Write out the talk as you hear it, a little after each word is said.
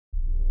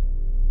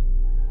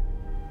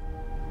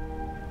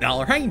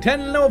Alright,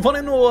 hello everyone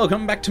and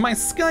welcome back to my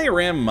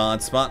Skyrim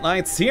Mod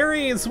Spotlight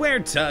series,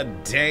 where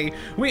today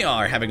we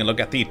are having a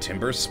look at the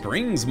Timber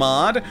Springs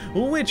mod,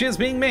 which is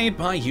being made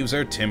by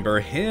user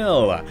Timber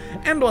Hill.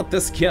 And what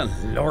this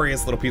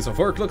glorious little piece of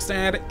work looks to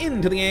add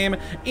into the game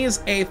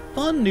is a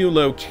fun new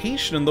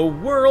location in the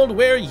world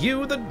where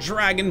you, the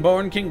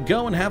Dragonborn, can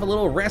go and have a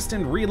little rest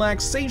and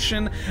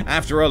relaxation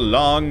after a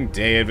long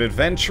day of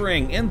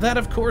adventuring, and that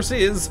of course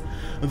is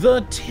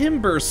the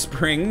Timber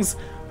Springs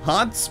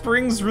Hot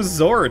Springs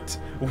Resort,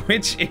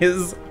 which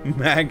is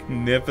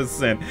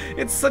magnificent.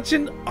 It's such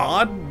an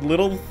odd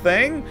little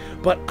thing,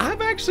 but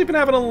I've actually been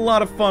having a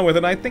lot of fun with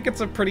it. I think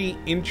it's a pretty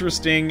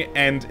interesting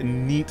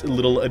and neat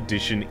little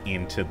addition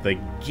into the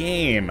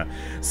game.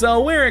 So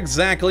where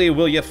exactly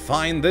will you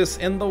find this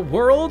in the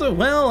world?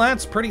 Well,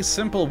 that's pretty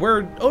simple.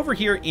 We're over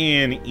here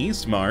in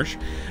Eastmarsh,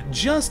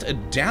 just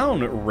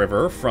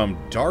downriver from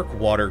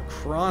Darkwater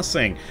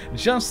Crossing.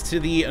 Just to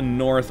the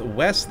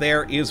northwest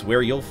there is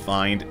where you'll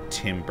find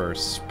Timber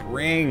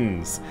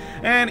Springs.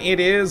 And it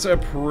is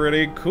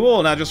pretty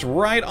cool. Now, just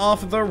right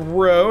off the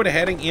road,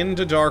 heading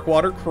into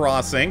Darkwater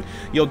Crossing,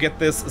 you'll get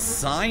this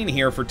sign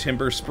here for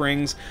Timber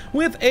Springs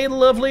with a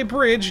lovely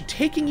bridge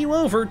taking you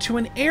over to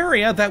an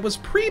area that was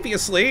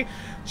previously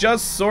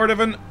just sort of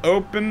an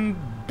open,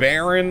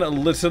 barren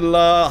little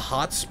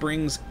hot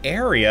springs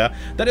area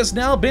that has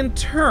now been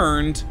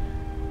turned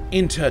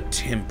into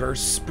Timber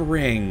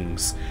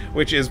Springs,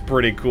 which is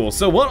pretty cool.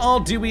 So what all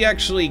do we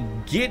actually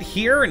get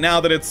here now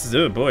that it's,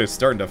 oh boy, it's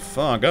starting to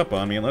fog up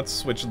on me? Let's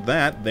switch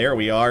that. There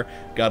we are.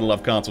 Gotta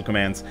love console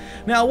commands.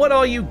 Now, what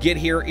all you get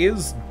here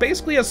is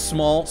basically a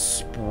small,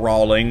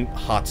 sprawling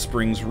hot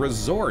springs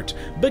resort,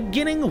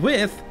 beginning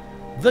with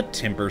the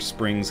Timber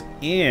Springs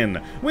Inn,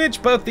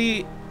 which both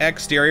the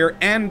exterior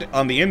and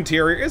on the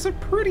interior is a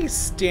pretty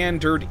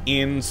standard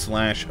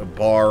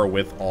inn/bar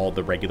with all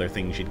the regular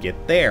things you'd get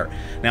there.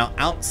 Now,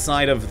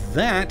 outside of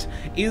that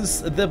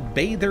is the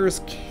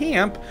Bathers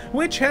Camp,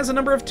 which has a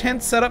number of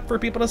tents set up for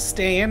people to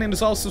stay in, and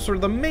is also sort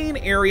of the main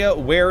area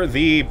where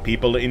the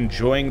people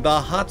enjoying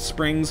the hot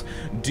springs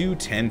do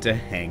tend to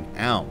hang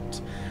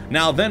out.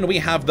 Now then we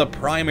have the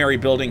primary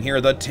building here,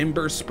 the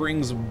Timber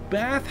Springs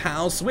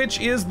Bathhouse, which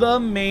is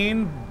the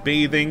main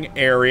bathing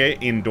area,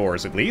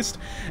 indoors at least,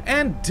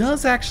 and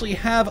does actually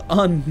have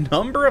a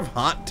number of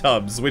hot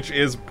tubs, which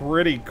is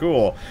pretty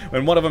cool,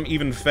 and one of them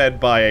even fed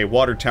by a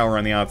water tower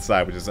on the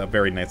outside, which is a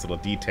very nice little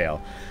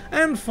detail.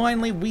 And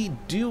finally, we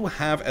do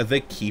have the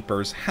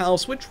Keeper's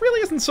House, which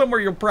really isn't somewhere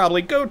you'll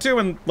probably go to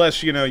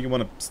unless, you know, you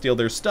want to steal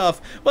their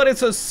stuff, but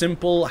it's a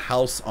simple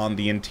house on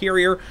the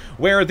interior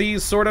where the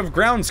sort of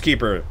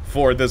groundskeeper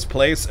for this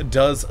place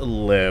does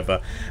live.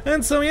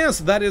 And so yes,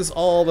 that is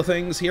all the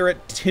things here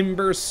at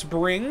Timber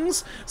Springs.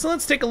 So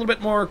let's take a little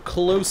bit more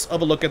close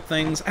of a look at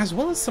things, as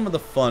well as some of the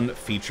fun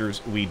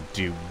features we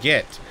do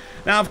get.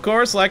 Now, of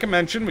course, like I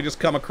mentioned, we just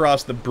come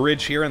across the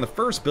bridge here, and the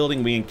first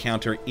building we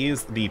encounter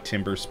is the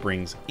Timber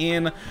Springs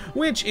Inn,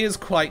 which is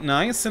quite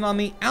nice. And on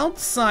the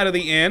outside of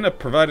the inn,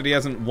 provided he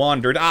hasn't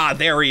wandered,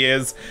 there he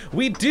is,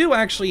 we do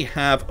actually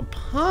have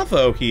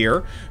Pavo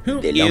here, who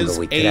is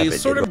a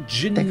sort of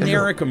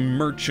generic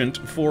merchant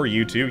for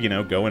you to, you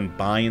know, go and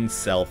buy and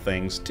sell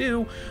things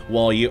to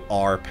while you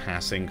are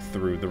passing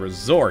through the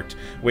resort,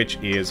 which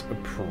is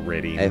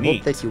pretty neat. I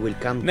hope that you will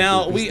come.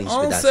 Now, we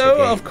also,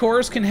 of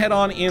course, can head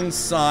on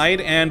inside,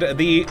 and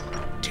the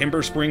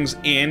Timber Springs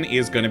Inn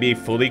is going to be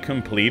fully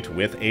complete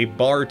with a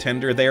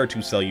bartender there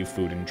to sell you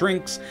food and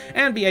drinks,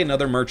 and be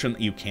another merchant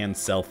that you can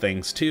sell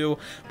things to.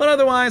 But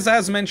otherwise,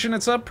 as mentioned,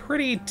 it's a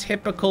pretty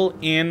typical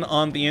inn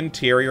on the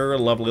interior. A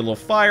lovely little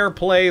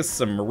fireplace,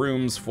 some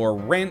rooms for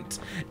rent,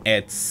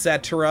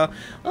 etc.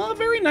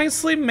 Very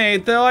nicely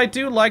made, though. I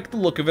do like the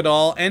look of it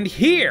all. And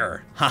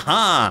here,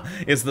 haha,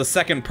 is the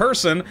second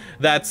person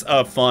that's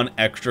a fun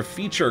extra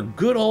feature.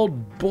 Good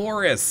old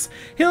Boris.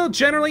 He'll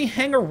generally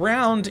hang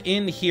around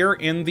in here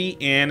in the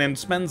inn and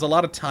spends a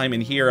lot of time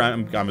in here.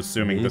 I'm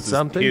assuming this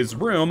is his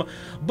room,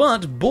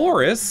 but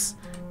Boris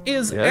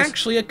is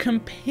actually a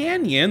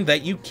companion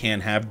that you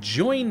can have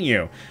join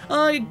you.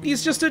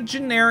 He's just a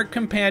generic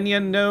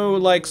companion, no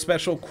like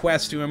special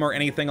quest to him or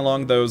anything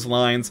along those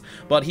lines,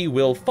 but he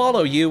will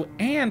follow you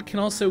and can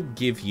also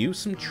give you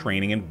some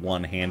training in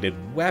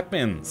one-handed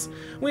weapons,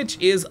 which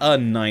is a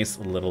nice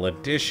little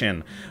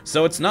addition.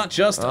 So it's not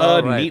just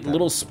a neat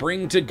little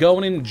spring to go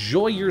and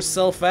enjoy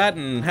yourself at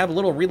and have a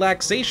little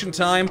relaxation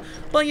time,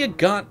 but you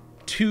got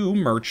two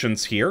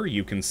merchants here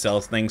you can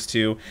sell things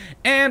to,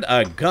 and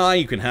a guy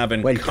you can have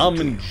and come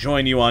and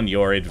join you on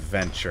your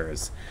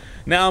adventures.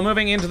 Now,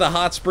 moving into the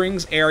hot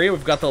springs area,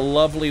 we've got the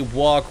lovely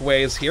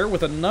walkways here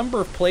with a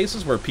number of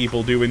places where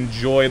people do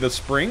enjoy the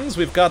springs.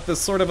 We've got this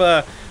sort of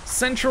a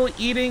central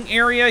eating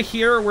area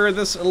here where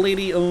this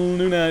lady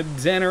Luna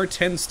Denner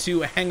tends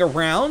to hang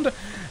around.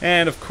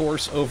 And of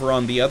course, over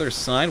on the other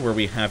side where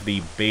we have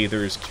the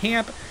Bathers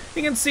Camp,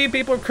 you can see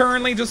people are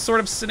currently just sort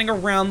of sitting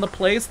around the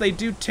place. They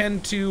do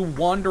tend to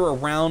wander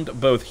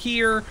around both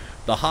here,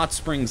 the hot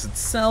springs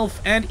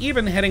itself, and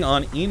even heading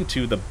on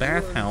into the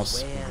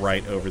bathhouse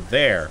right over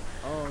there.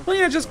 Well,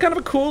 yeah, just kind of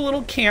a cool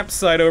little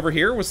campsite over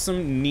here with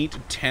some neat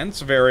tents,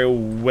 very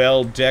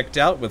well decked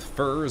out with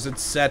furs,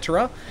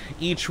 etc.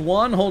 Each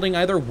one holding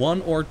either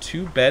 1 or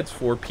 2 beds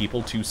for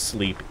people to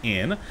sleep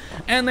in.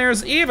 And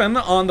there's even,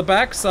 on the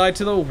backside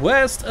to the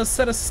west, a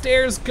set of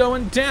stairs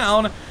going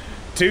down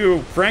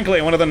to,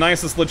 frankly, one of the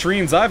nicest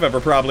latrines I've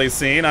ever probably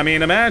seen. I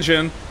mean,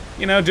 imagine,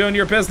 you know, doing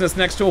your business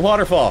next to a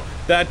waterfall.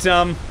 That,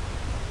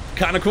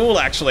 kind of cool,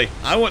 actually.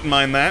 I wouldn't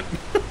mind that.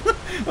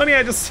 But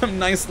yeah, just some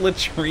nice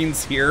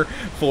latrines here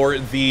for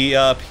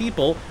the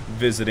people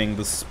visiting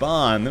the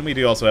spa. And then we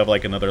do also have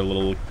like another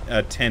little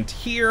tent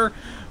here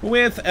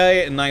with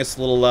a nice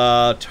little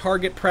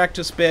target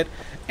practice bit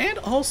and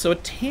also a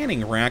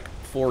tanning rack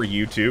for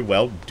you to,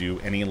 well, do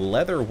any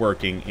leather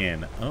working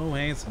in.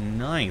 Always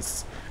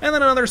nice. And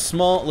then another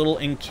small little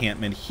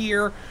encampment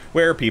here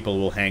where people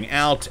will hang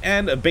out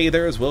and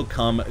bathers will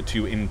come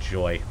to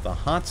enjoy the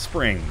hot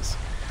springs.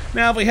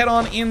 Now, if we head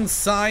on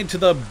inside to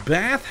the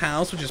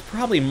bathhouse, which is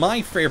probably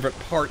my favorite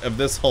part of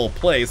this whole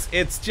place,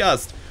 it's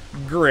just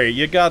great.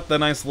 You got the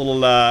nice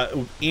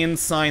little inn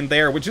sign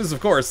there, which is, of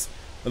course,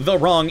 the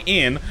wrong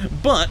inn,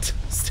 but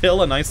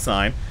still a nice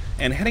sign.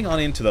 And heading on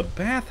into the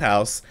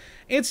bathhouse,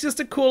 it's just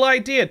a cool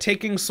idea,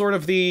 taking sort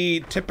of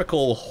the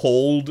typical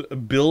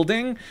hold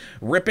building,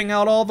 ripping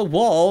out all the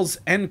walls,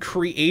 and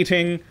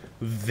creating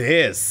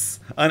this.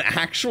 An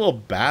actual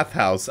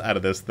bathhouse out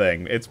of this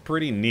thing. It's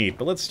pretty neat.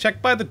 But let's check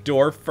by the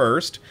door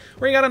first,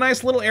 where you got a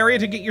nice little area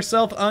to get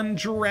yourself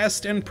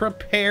undressed and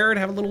prepared.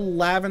 Have a little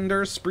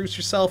lavender, spruce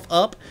yourself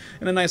up,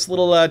 and a nice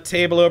little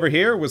table over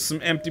here with some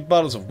empty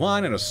bottles of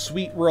wine and a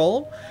sweet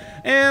roll.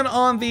 And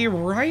on the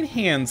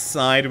right-hand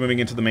side, moving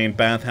into the main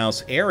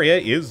bathhouse area,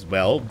 is,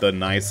 well, the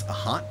nice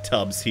hot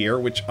tubs here,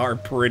 which are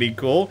pretty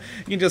cool.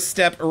 You can just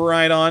step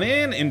right on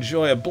in,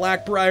 enjoy a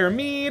Blackbriar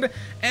mead,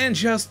 and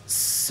just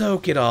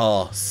soak it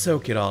all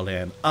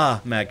in.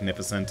 Ah,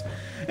 magnificent.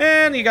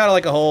 And you got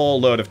like a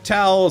whole load of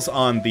towels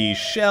on the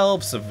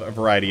shelves, a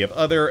variety of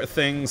other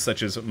things,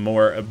 such as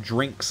more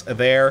drinks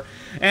there.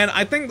 And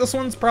I think this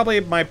one's probably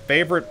my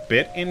favorite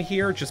bit in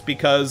here, just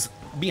because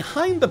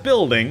behind the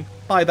building,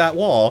 by that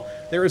wall,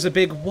 there is a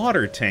big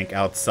water tank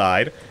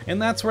outside, and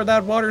that's where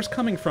that water's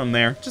coming from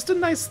there. Just a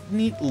nice,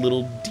 neat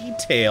little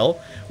detail,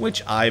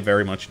 which I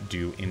very much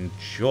do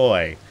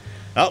enjoy.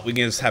 Oh, we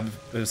can just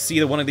see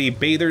that one of the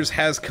bathers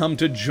has come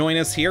to join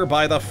us here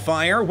by the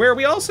fire, where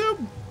we also,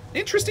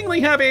 interestingly,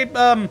 have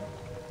a,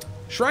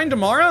 shrine to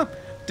Mara.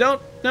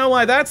 Don't know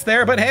why that's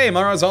there, but hey,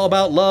 Mara's all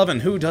about love,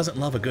 and who doesn't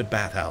love a good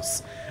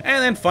bathhouse?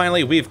 And then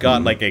finally, we've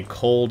got like a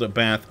cold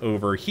bath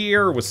over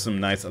here with some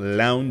nice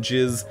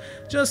lounges.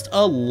 Just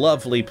a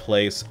lovely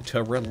place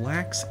to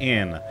relax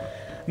in.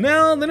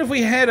 Now, then if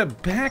we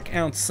head back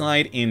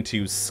outside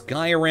into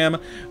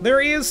Skyrim,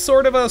 there is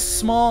sort of a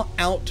small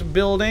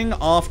outbuilding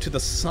off to the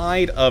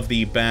side of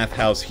the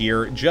bathhouse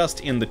here,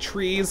 just in the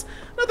trees.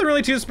 Nothing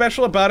really too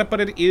special about it, but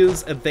it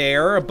is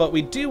there. But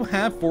we do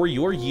have for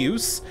your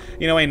use,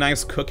 you know, a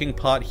nice cooking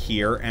pot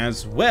here,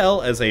 as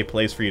well as a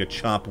place for you to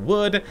chop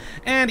wood,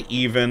 and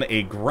even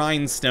a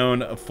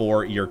grindstone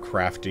for your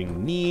crafting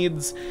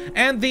needs.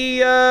 And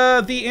the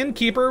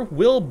innkeeper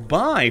will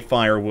buy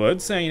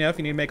firewood, so, you know, if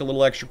you need to make a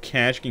little extra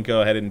cash, you can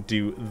go ahead and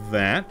do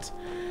that.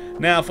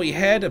 Now, if we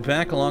head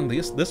back along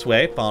this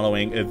way,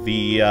 following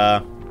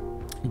the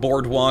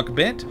boardwalk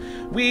bit,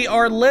 we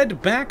are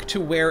led back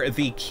to where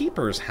the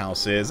keeper's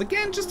house is.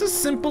 Again, just a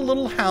simple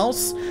little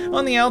house.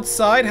 On the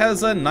outside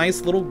has a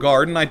nice little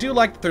garden. I do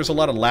like that there's a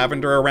lot of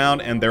lavender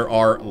around, and there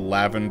are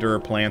lavender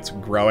plants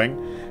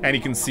growing. And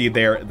you can see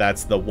there,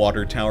 that's the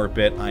water tower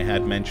bit I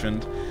had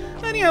mentioned.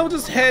 And yeah, we'll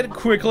just head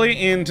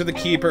quickly into the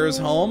keeper's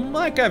home.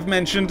 Like I've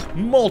mentioned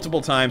multiple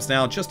times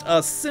now, just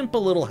a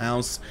simple little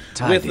house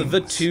with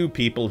the 2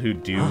 people who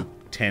do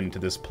tend to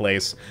this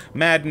place.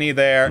 Madney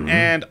there,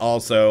 and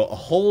also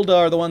Holda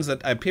are the ones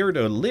that appear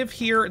to live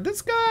here.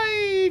 This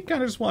guy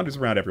kind of just wanders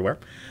around everywhere.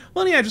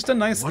 Well, yeah, just a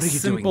nice,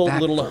 simple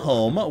little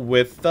home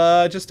with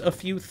just a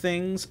few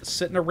things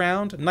sitting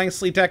around,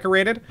 nicely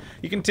decorated.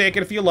 You can take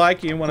it if you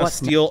like. You want to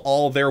steal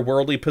all their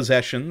worldly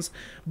possessions.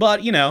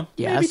 But, you know,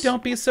 maybe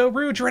don't be so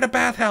rude. You're at a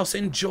bathhouse.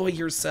 Enjoy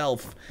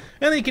yourself.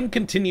 And then you can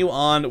continue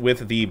on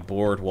with the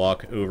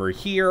boardwalk over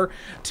here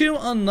to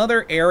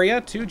another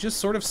area to just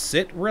sort of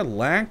sit,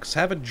 relax,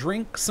 have a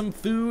drink, some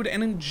food,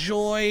 and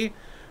enjoy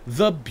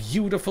the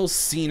beautiful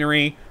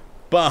scenery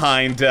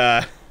behind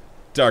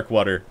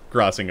Darkwater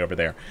Crossing over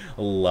there.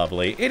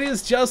 Lovely. It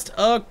is just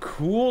a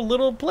cool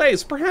little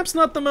place. Perhaps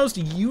not the most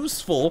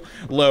useful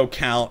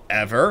locale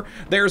ever.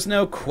 There's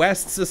no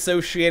quests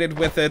associated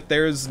with it.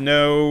 There's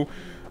no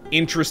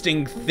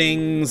interesting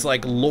things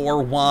like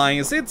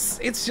lore-wise.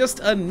 It's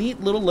just a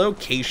neat little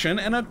location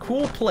and a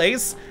cool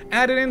place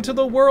added into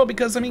the world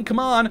because, I mean, come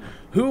on,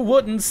 Who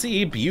wouldn't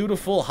see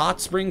beautiful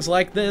hot springs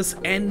like this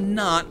and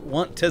not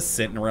want to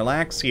sit and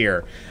relax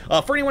here?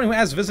 For anyone who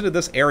has visited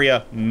this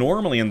area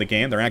normally in the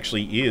game, there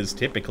actually is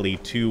typically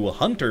 2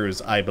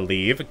 hunters, I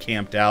believe,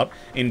 camped out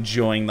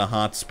enjoying the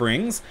hot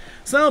springs.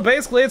 So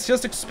basically it's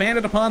just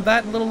expanded upon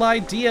that little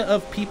idea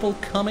of people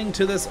coming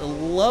to this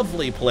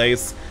lovely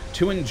place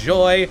to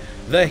enjoy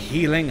the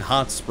healing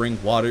hot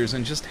spring waters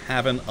and just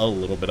having a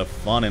little bit of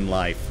fun in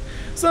life.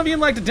 Some of you'd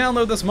like to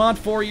download this mod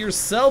for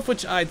yourself,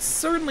 which I'd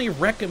certainly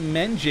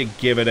recommend you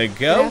give it a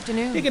go. Good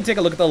afternoon. You can take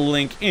a look at the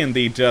link in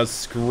the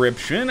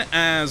description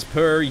as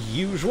per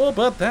usual,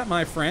 but that,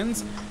 my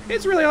friends,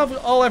 is really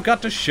all I've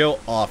got to show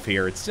off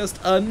here. It's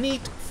just a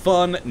neat,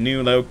 fun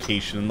new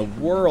location in the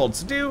world.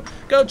 So do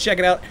go check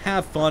it out,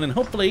 have fun, and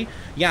hopefully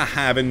you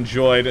have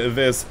enjoyed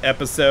this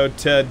episode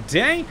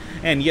today,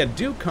 and you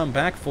do come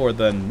back for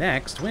the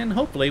next, when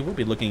hopefully we'll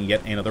be looking at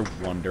yet another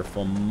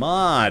wonderful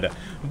mod.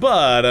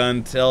 But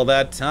until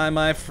that time,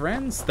 my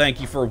friends,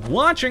 thank you for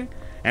watching,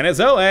 and as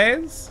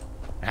always,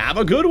 have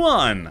a good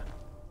one!